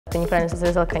Ты неправильно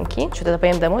завязал коньки, что-то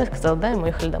поем домой, сказал да, и мы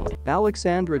уехали домой.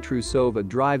 Alexandra Trusova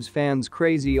drives fans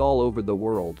crazy all over the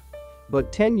world.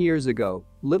 But 10 years ago,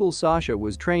 little Sasha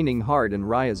was training hard in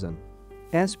Ryazan.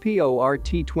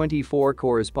 Sport24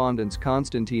 correspondents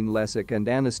Konstantin Lesik and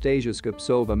Anastasia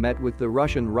Skoptsova met with the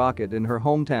Russian rocket in her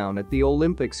hometown at the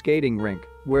Olympic skating rink,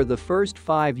 where the first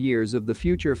 5 years of the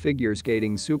future figure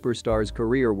skating superstar's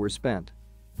career were spent.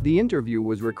 The interview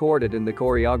was recorded in the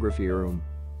choreography room.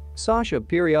 Sasha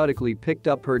periodically picked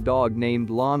up her dog named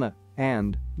Lana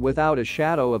and, without a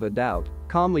shadow of a doubt,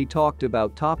 calmly talked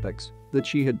about topics that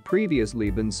she had previously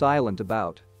been silent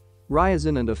about.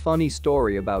 Ryazan and a funny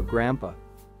story about Grandpa.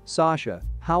 Sasha,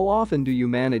 how often do you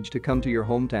manage to come to your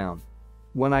hometown?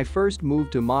 When I first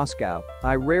moved to Moscow,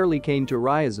 I rarely came to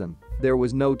Ryazan, there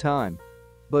was no time.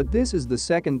 But this is the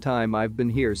second time I've been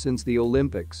here since the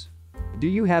Olympics. Do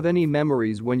you have any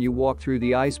memories when you walked through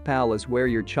the ice palace where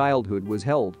your childhood was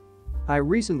held? I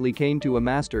recently came to a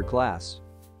master class.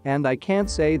 And I can't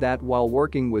say that while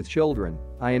working with children,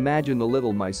 I imagine a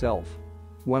little myself.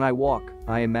 When I walk,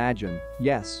 I imagine,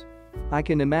 yes. I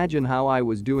can imagine how I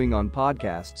was doing on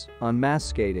podcasts, on mass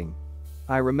skating.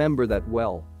 I remember that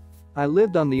well. I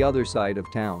lived on the other side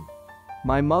of town.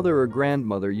 My mother or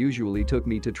grandmother usually took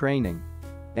me to training.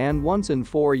 And once in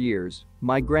 4 years,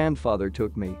 my grandfather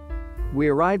took me. We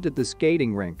arrived at the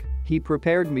skating rink, he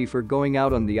prepared me for going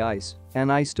out on the ice, and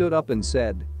I stood up and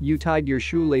said, "You tied your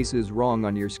shoelaces wrong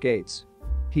on your skates."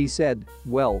 He said,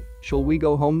 "Well, shall we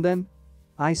go home then?"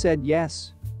 I said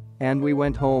yes. And we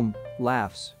went home,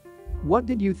 laughs. What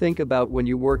did you think about when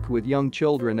you worked with young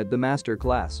children at the master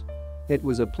class? It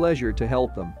was a pleasure to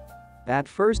help them. At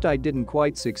first I didn't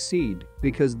quite succeed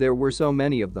because there were so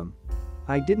many of them.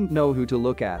 I didn't know who to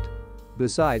look at.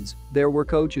 Besides, there were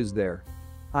coaches there.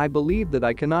 I believe that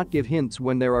I cannot give hints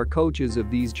when there are coaches of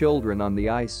these children on the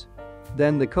ice.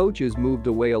 Then the coaches moved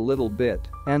away a little bit,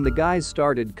 and the guys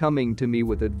started coming to me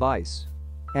with advice.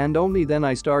 And only then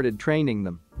I started training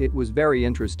them. It was very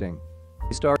interesting.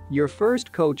 Your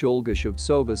first coach Olga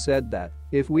Shevtsova said that,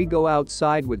 if we go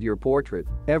outside with your portrait,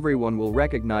 everyone will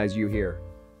recognize you here.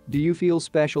 Do you feel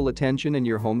special attention in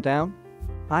your hometown?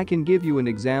 I can give you an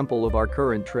example of our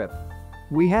current trip.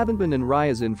 We haven't been in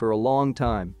Ryazan for a long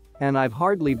time, and I've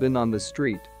hardly been on the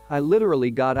street. I literally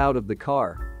got out of the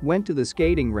car, went to the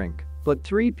skating rink, but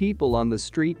 3 people on the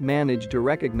street managed to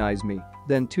recognize me,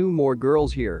 then 2 more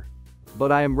girls here.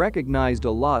 But I am recognized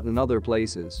a lot in other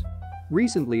places.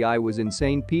 Recently I was in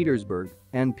St. Petersburg,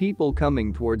 and people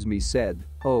coming towards me said,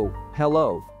 "Oh,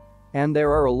 hello." And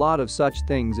there are a lot of such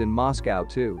things in Moscow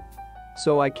too.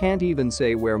 So I can't even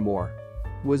say where more.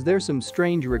 Was there some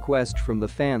strange request from the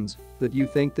fans that you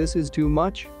think this is too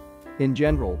much? In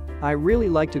general, I really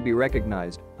like to be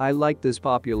recognized, I like this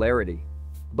popularity.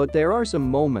 But there are some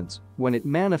moments when it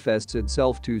manifests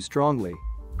itself too strongly.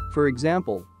 For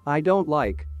example, I don't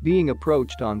like being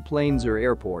approached on planes or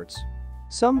airports.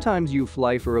 Sometimes you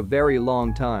fly for a very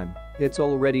long time, it's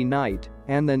already night,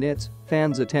 and then it's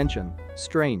fans' attention,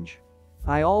 strange.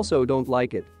 I also don't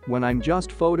like it when I'm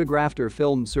just photographed or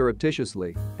filmed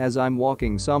surreptitiously as I'm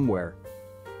walking somewhere.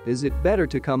 Is it better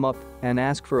to come up and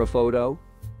ask for a photo?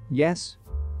 Yes.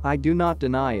 I do not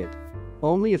deny it.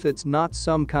 Only if it's not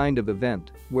some kind of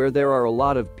event where there are a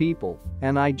lot of people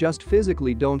and I just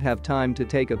physically don't have time to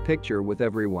take a picture with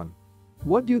everyone.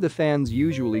 What do the fans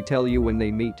usually tell you when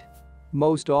they meet?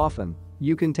 Most often,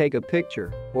 "You can take a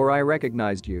picture," or "I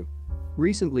recognized you."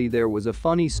 Recently there was a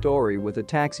funny story with a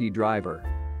taxi driver.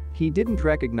 He didn't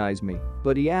recognize me,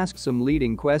 but he asked some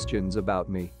leading questions about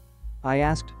me. I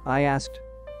asked.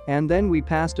 And then we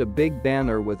passed a big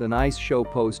banner with an ice show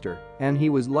poster, and he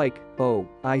was like, "Oh,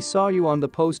 I saw you on the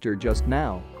poster just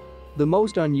now." The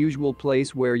most unusual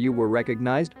place where you were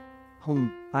recognized?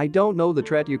 I don't know, the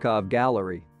Tretyakov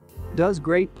Gallery. Does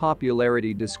great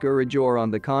popularity discourage or on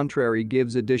the contrary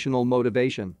gives additional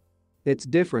motivation? It's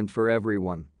different for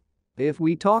everyone. If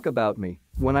we talk about me,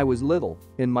 when I was little,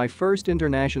 in my first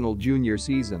international junior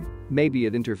season, maybe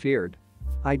it interfered.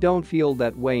 I don't feel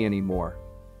that way anymore.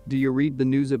 Do you read the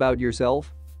news about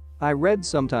yourself? I read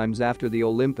sometimes after the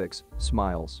Olympics,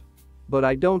 smiles. But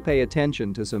I don't pay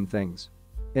attention to some things.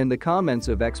 In the comments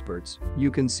of experts, you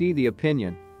can see the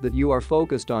opinion that you are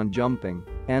focused on jumping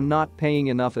and not paying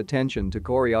enough attention to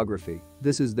choreography.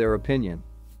 This is their opinion.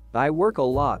 I work a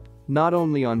lot, not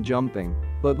only on jumping,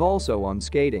 but also on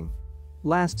skating.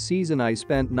 Last season I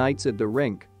spent nights at the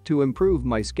rink to improve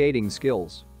my skating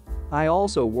skills. I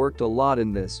also worked a lot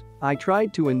in this. I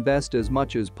tried to invest as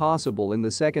much as possible in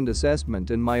the second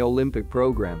assessment in my Olympic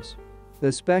programs.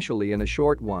 Especially in a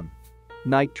short one.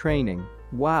 Night training.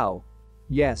 Wow.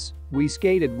 Yes, we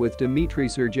skated with Dmitry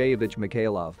Sergeyevich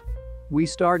Mikhailov. We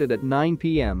started at 9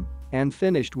 p.m. and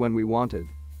finished when we wanted.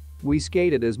 We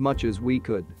skated as much as we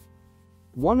could.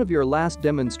 One of your last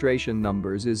demonstration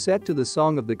numbers is set to the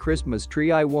song of the Christmas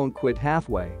tree I Won't Quit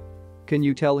Halfway. Can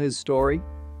you tell his story?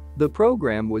 The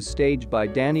program was staged by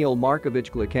Daniel Markovich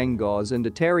Glakengos and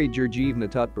Eteri Georgievna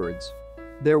Tutbirds.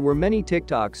 There were many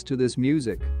TikToks to this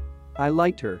music. I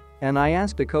liked her, and I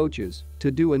asked the coaches to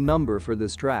do a number for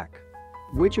this track.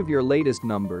 Which of your latest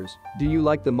numbers do you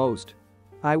like the most?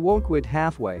 I Won't Quit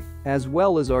Halfway, as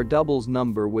well as our doubles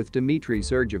number with Dmitry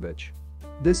Sergeyevich.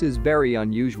 This is very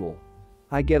unusual.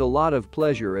 I get a lot of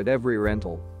pleasure at every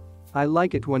rental. I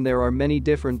like it when there are many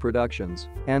different productions,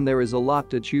 and there is a lot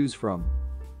to choose from.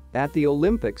 At the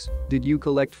Olympics, did you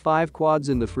collect 5 quads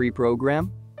in the free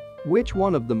program? Which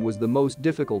one of them was the most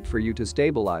difficult for you to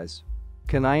stabilize?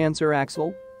 Can I answer,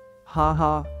 Axel?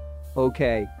 Haha.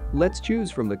 Okay, let's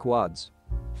choose from the quads.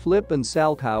 Flip and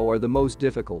salchow are the most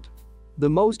difficult. The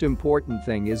most important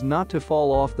thing is not to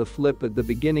fall off the flip at the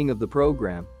beginning of the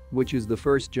program, which is the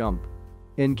first jump.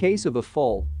 In case of a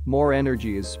fall, more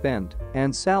energy is spent,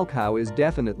 and salchow is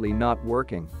definitely not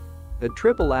working. A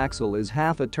triple axel is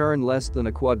half a turn less than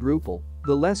a quadruple,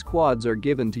 the less quads are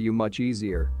given to you much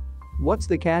easier. What's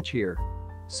the catch here?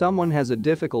 Someone has a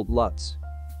difficult Lutz.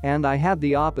 And I have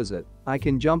the opposite, I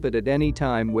can jump it at any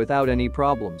time without any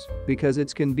problems, because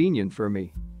it's convenient for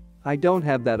me. I don't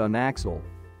have that on axel.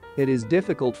 It is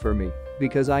difficult for me,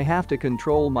 because I have to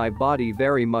control my body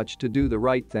very much to do the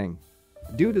right thing.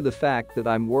 Due to the fact that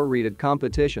I'm worried at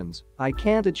competitions, I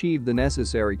can't achieve the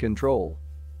necessary control.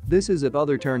 This is at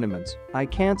other tournaments, I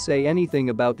can't say anything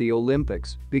about the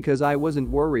Olympics because I wasn't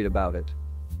worried about it.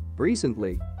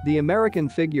 Recently, the American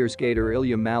figure skater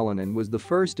Ilya Malinin was the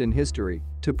first in history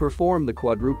to perform the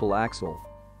quadruple axel.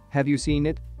 Have you seen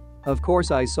it? Of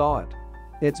course I saw it.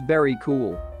 It's very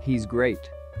cool, he's great.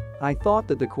 I thought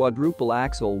that the quadruple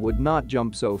axel would not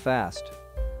jump so fast.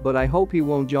 But I hope he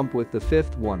won't jump with the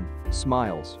 5th one,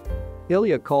 smiles.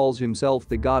 Ilya calls himself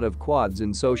the god of quads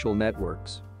in social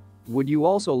networks. Would you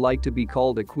also like to be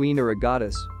called a queen or a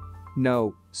goddess?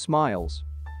 No, smiles.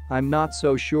 I'm not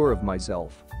so sure of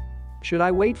myself. Should I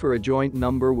wait for a joint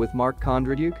number with Mark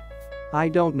Kondratyuk? I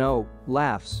don't know,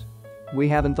 laughs. We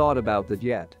haven't thought about that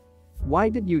yet. Why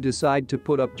did you decide to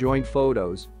put up joint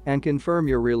photos and confirm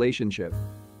your relationship?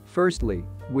 Firstly,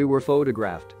 we were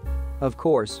photographed. Of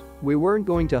course, we weren't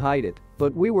going to hide it,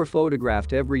 but we were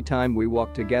photographed every time we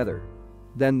walked together.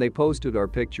 Then they posted our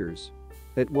pictures.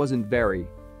 It wasn't very.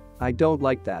 I don't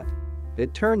like that.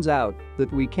 It turns out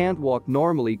that we can't walk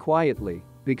normally quietly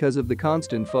because of the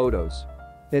constant photos.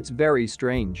 It's very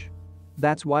strange.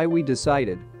 That's why we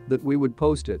decided that we would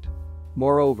post it.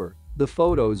 Moreover, the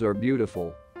photos are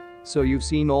beautiful. So you've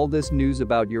seen all this news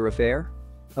about your affair?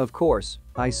 Of course,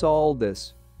 I saw all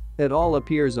this. It all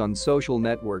appears on social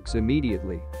networks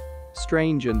immediately.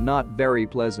 Strange and not very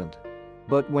pleasant.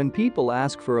 But when people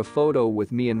ask for a photo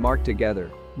with me and Mark together,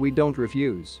 we don't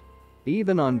refuse.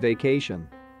 Even on vacation.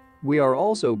 We are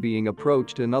also being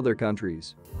approached in other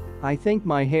countries. I think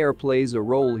my hair plays a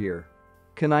role here.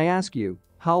 Can I ask you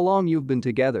how long you've been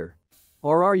together?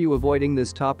 Or are you avoiding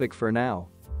this topic for now?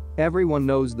 Everyone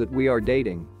knows that we are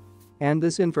dating. And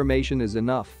this information is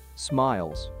enough,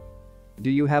 smiles. Do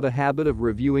you have a habit of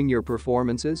reviewing your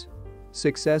performances?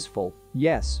 Successful,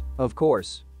 yes, of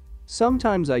course.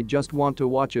 Sometimes I just want to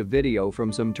watch a video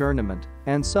from some tournament,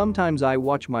 and sometimes I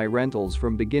watch my rentals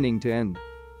from beginning to end.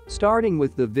 Starting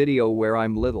with the video where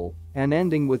I'm little, and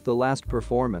ending with the last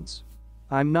performance.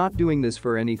 I'm not doing this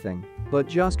for anything, but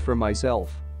just for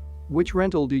myself. Which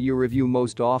rental do you review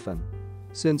most often?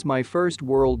 Since my first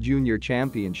World Junior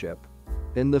Championship.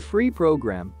 In the free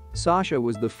program, Sasha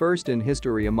was the first in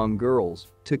history among girls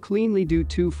to cleanly do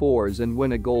 2 4s and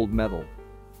win a gold medal.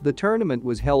 The tournament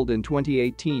was held in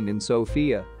 2018 in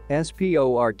Sofia,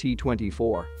 Sport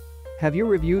 24. Have you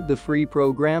reviewed the free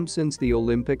program since the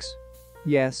Olympics?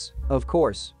 Yes, of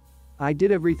course. I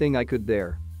did everything I could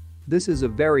there. This is a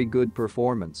very good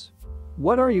performance.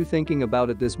 What are you thinking about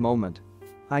at this moment?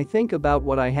 I think about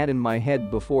what I had in my head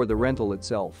before the rental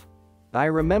itself. I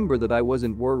remember that I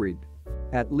wasn't worried.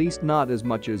 At least not as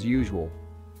much as usual.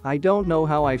 I don't know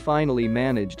how I finally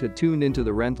managed to tune into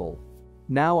the rental.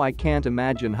 Now I can't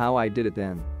imagine how I did it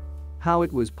then. How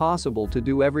it was possible to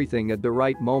do everything at the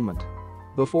right moment.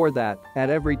 Before that, at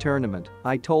every tournament,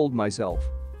 I told myself.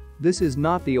 This is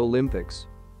not the Olympics.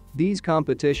 These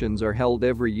competitions are held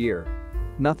every year.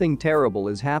 Nothing terrible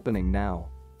is happening now.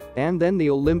 And then the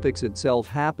Olympics itself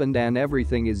happened and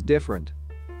everything is different.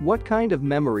 What kind of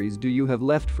memories do you have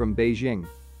left from Beijing?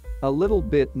 A little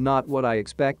bit not what I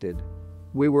expected.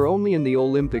 We were only in the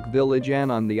Olympic Village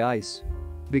and on the ice.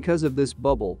 Because of this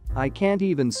bubble, I can't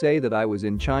even say that I was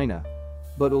in China.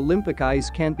 But Olympic ice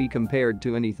can't be compared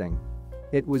to anything.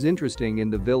 It was interesting in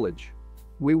the village.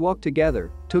 We walked together,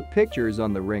 took pictures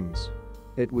on the rings.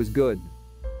 It was good.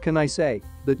 Can I say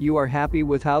that you are happy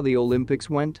with how the Olympics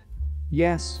went?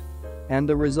 Yes. And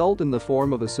the result in the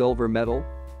form of a silver medal?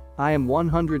 I am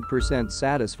 100%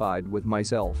 satisfied with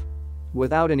myself.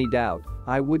 Without any doubt,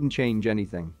 I wouldn't change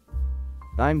anything.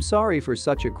 I'm sorry for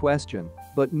such a question,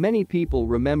 but many people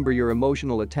remember your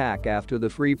emotional attack after the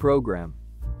free program.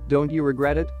 Don't you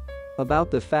regret it?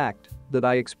 About the fact that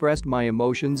I expressed my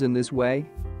emotions in this way?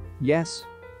 Yes.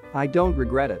 I don't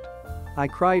regret it. I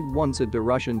cried once at the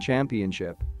Russian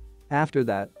championship. After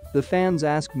that, the fans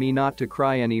asked me not to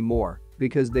cry anymore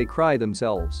because they cry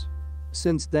themselves.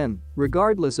 Since then,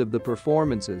 regardless of the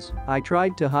performances, I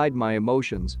tried to hide my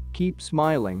emotions, keep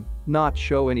smiling, not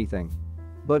show anything.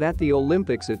 But at the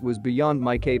Olympics it was beyond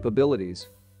my capabilities.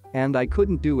 And I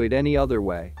couldn't do it any other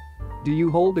way. Do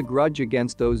you hold a grudge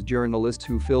against those journalists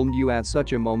who filmed you at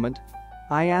such a moment?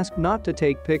 I asked not to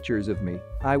take pictures of me,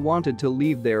 I wanted to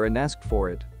leave there and ask for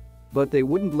it. But they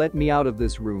wouldn't let me out of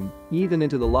this room, even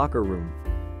into the locker room.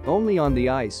 Only on the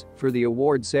ice, for the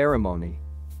award ceremony.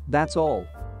 That's all.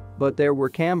 But there were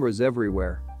cameras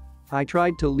everywhere. I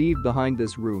tried to leave behind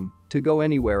this room, to go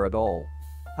anywhere at all.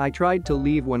 I tried to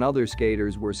leave when other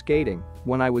skaters were skating,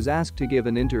 when I was asked to give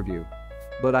an interview.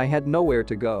 But I had nowhere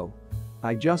to go.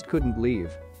 I just couldn't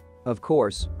leave. Of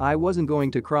course, I wasn't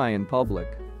going to cry in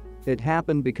public. It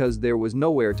happened because there was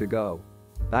nowhere to go.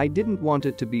 I didn't want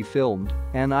it to be filmed,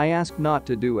 and I asked not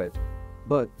to do it.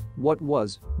 But what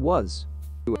was.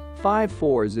 5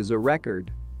 4s is a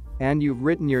record. And you've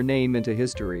written your name into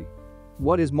history.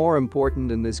 What is more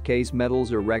important in this case,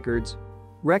 medals or records?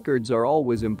 Records are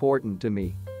always important to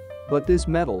me. But this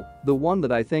medal, the one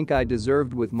that I think I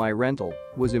deserved with my rental,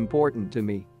 was important to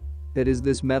me. It is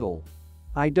this medal.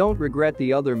 I don't regret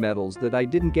the other medals that I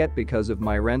didn't get because of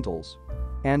my rentals.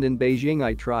 And in Beijing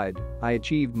I tried, I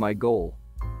achieved my goal.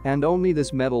 And only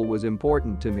this medal was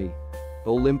important to me.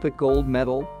 Olympic gold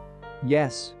medal?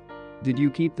 Yes. Did you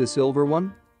keep the silver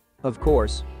one? Of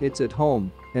course, it's at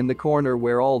home, in the corner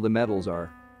where all the medals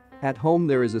are. At home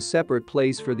there is a separate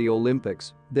place for the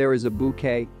Olympics, there is a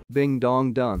bouquet, bing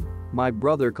dong done. My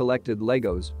brother collected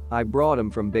Legos, I brought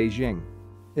him from Beijing.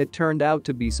 It turned out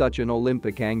to be such an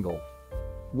Olympic angle.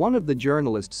 One of the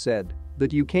journalists said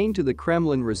that you came to the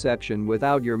Kremlin reception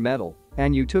without your medal,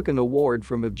 and you took an award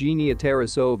from Evgenia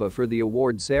Trusova for the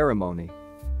award ceremony.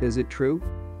 Is it true?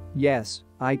 Yes,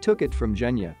 I took it from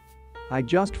Zhenya. I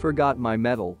just forgot my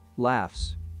medal,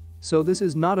 laughs. So this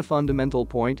is not a fundamental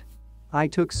point? I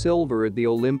took silver at the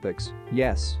Olympics,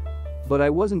 yes. But I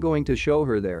wasn't going to show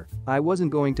her there, I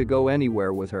wasn't going to go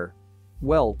anywhere with her.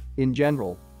 Well, in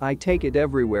general, I take it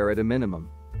everywhere at a minimum.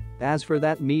 As for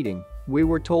that meeting, we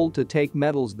were told to take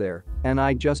medals there, and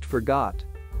I just forgot.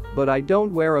 But I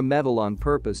don't wear a medal on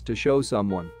purpose to show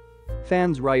someone.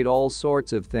 Fans write all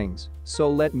sorts of things, so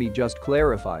let me just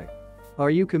clarify. Are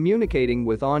you communicating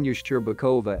with Anya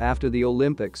Shcherbakova after the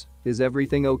Olympics? Is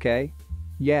everything okay?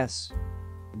 Yes.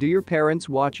 Do your parents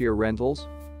watch your rentals?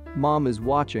 Mom is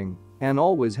watching, and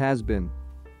always has been.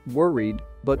 Worried,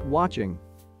 but watching.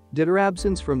 Did her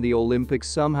absence from the Olympics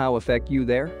somehow affect you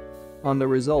there? On the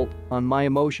result, on my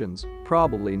emotions,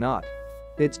 probably not.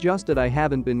 It's just that I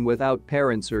haven't been without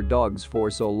parents or dogs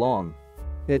for so long.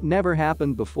 It never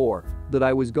happened before that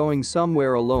I was going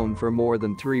somewhere alone for more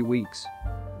than 3 weeks.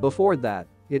 Before that,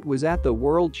 it was at the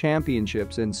World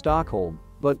Championships in Stockholm,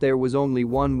 but there was only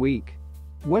 1 week.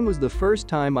 When was the first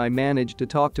time I managed to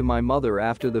talk to my mother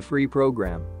after the free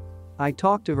program? I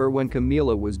talked to her when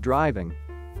Camila was driving.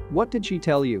 What did she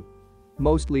tell you?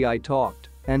 Mostly I talked,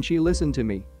 and she listened to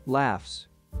me, laughs.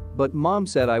 But mom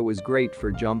said I was great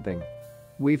for jumping.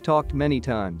 We've talked many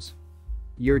times.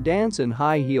 Your dance in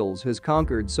high heels has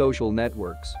conquered social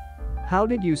networks. How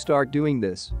did you start doing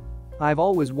this? I've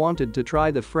always wanted to try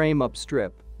the frame-up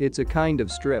strip, it's a kind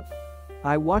of strip.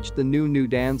 I watched the new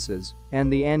dances,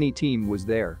 and the Annie team was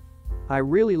there. I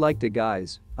really liked the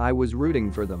guys, I was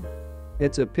rooting for them.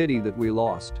 It's a pity that we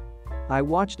lost. I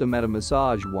watched them at a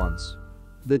massage once.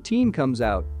 The team comes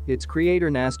out, its creator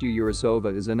Nastya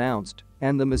Urasova is announced,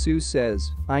 and the masseuse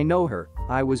says, I know her,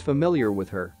 I was familiar with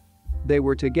her. They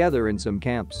were together in some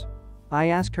camps. I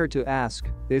asked her to ask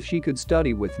if she could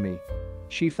study with me.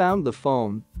 She found the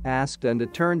phone, asked, and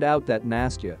it turned out that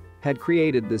Nastya had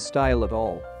created this style at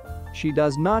all. She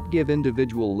does not give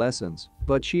individual lessons,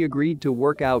 but she agreed to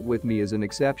work out with me as an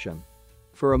exception.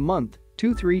 For a month,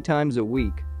 2-3 times a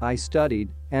week, I studied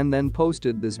and then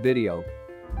posted this video.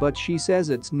 But she says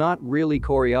it's not really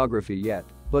choreography yet,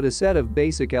 but a set of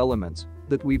basic elements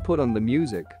that we put on the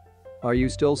music. Are you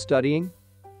still studying?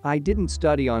 I didn't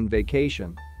study on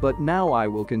vacation, but now I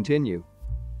will continue.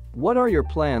 What are your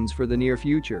plans for the near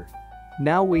future?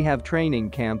 Now we have training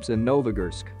camps in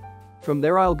Novogorsk. From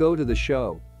there I'll go to the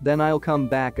show, then I'll come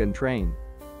back and train.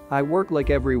 I work like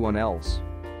everyone else.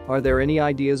 Are there any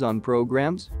ideas on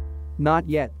programs? Not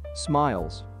yet,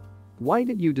 smiles. Why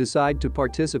did you decide to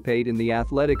participate in the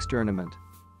athletics tournament?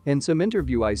 In some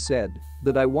interview I said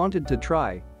that I wanted to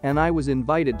try, and I was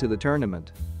invited to the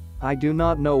tournament. I do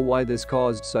not know why this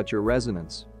caused such a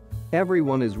resonance.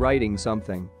 Everyone is writing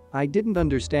something. I didn't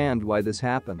understand why this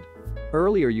happened.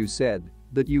 Earlier you said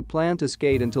that you plan to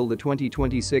skate until the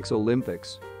 2026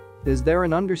 Olympics. Is there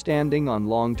an understanding on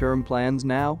long-term plans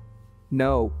now?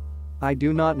 No. I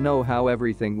do not know how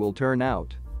everything will turn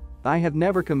out. I have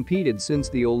never competed since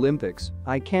the Olympics,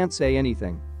 I can't say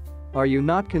anything. Are you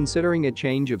not considering a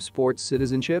change of sports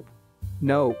citizenship?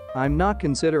 No, I'm not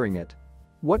considering it.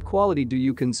 What quality do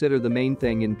you consider the main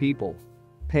thing in people?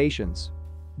 Patience.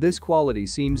 This quality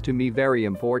seems to me very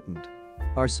important.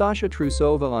 Are Sasha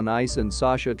Trusova on ice and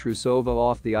Sasha Trusova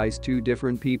off the ice two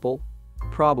different people?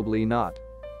 Probably not.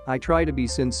 I try to be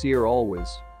sincere always.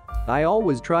 I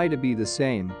always try to be the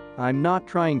same, I'm not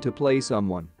trying to play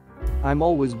someone. I'm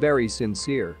always very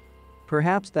sincere.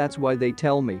 Perhaps that's why they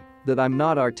tell me that I'm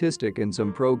not artistic in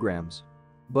some programs.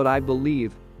 But I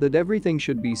believe that everything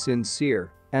should be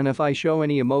sincere, and if I show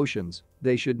any emotions,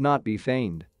 they should not be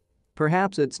feigned.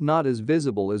 Perhaps it's not as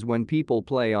visible as when people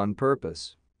play on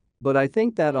purpose. But I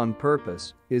think that on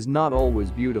purpose is not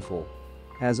always beautiful.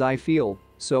 As I feel,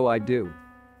 so I do.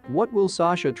 What will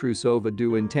Sasha Trusova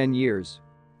do in 10 years?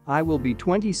 I will be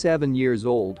 27 years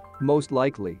old, most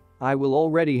likely, I will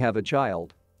already have a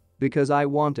child. Because I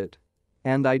want it.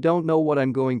 And I don't know what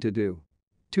I'm going to do.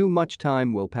 Too much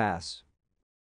time will pass.